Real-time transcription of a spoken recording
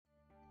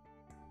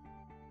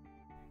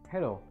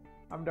Hello,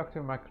 I'm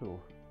Dr. Makhlouf.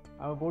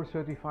 I'm a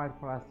board-certified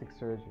plastic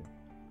surgeon.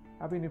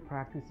 I've been in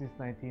practice since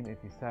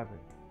 1987.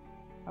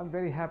 I'm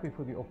very happy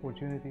for the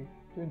opportunity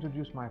to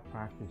introduce my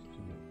practice to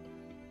you.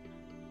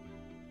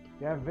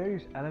 There are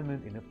various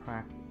elements in a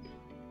practice.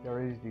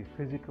 There is the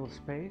physical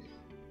space,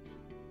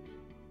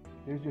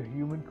 there's the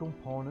human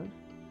component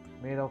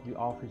made of the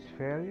office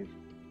fairies,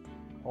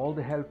 all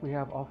the help we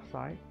have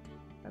off-site,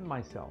 and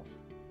myself.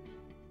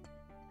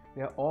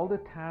 There are all the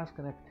tasks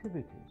and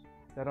activities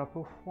that are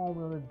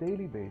performed on a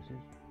daily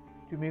basis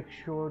to make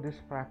sure this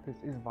practice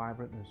is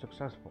vibrant and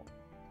successful.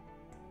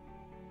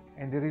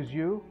 And there is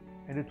you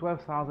and the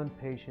 12,000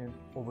 patients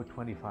over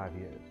 25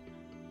 years.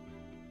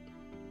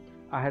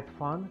 I had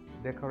fun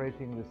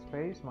decorating the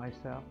space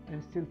myself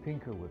and still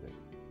tinker with it.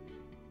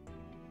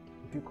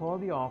 If you call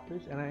the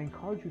office, and I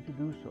encourage you to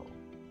do so,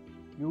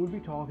 you will be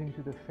talking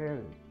to the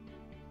fairies.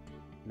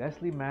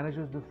 Leslie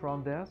manages the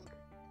front desk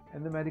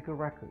and the medical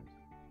records,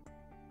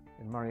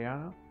 and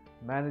Mariana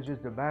manages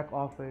the back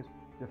office,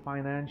 the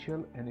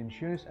financial and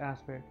insurance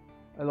aspect,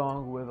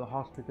 along with the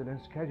hospital and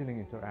scheduling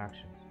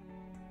interactions.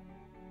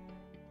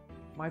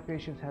 My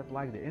patients have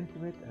liked the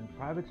intimate and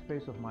private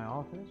space of my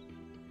office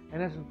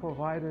and has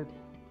provided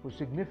for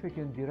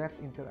significant direct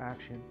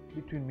interaction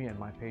between me and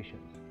my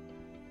patients.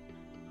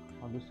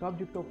 On the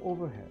subject of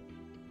overhead,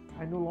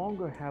 I no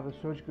longer have a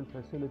surgical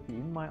facility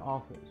in my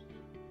office.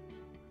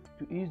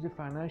 To ease the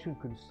financial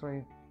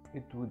constraint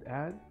it would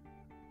add,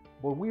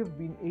 but we have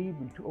been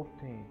able to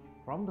obtain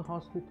from the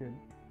hospital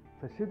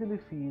facility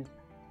fees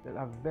that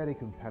are very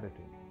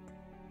competitive.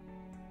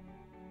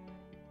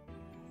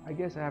 I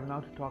guess I have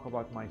now to talk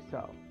about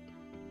myself.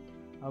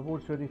 I'm a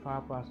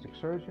board-certified plastic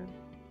surgeon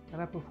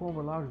and I perform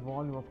a large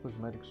volume of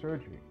cosmetic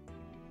surgery.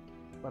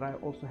 But I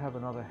also have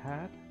another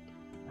hat.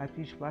 I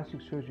teach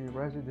plastic surgery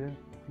resident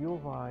of U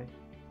of I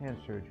hand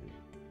surgery.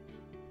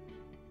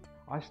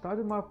 I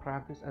started my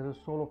practice as a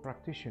solo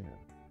practitioner.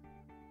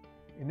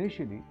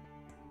 Initially,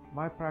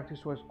 my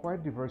practice was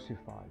quite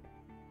diversified.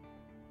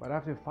 But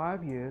after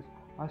 5 years,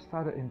 I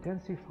started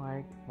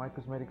intensifying my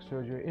cosmetic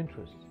surgery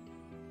interests.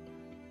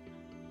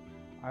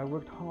 I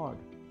worked hard,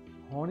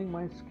 honing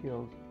my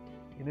skills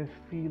in a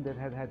field that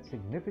had had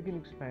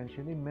significant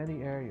expansion in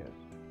many areas.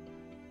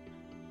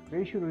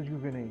 Facial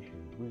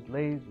rejuvenation with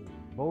lasers,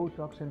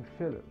 Botox and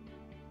filler,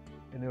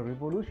 and a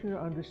revolutionary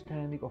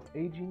understanding of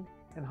aging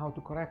and how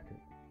to correct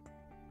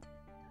it.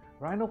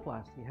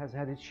 Rhinoplasty has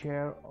had its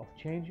share of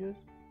changes.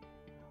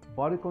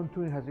 Body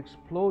contouring has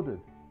exploded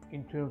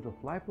in terms of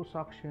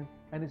liposuction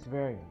and its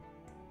variants.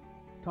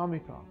 Tummy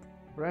tuck,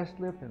 breast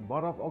lift and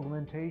buttock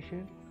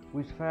augmentation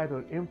with fat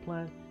or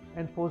implant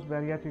and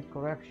post-bariatric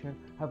correction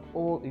have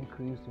all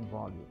increased in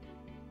volume.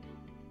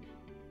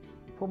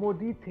 For more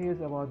details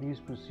about these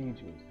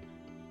procedures,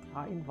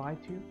 I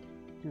invite you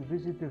to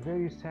visit the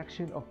various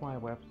sections of my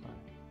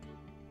website.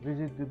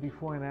 Visit the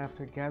before and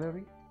after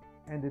gallery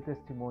and the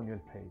testimonial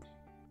page.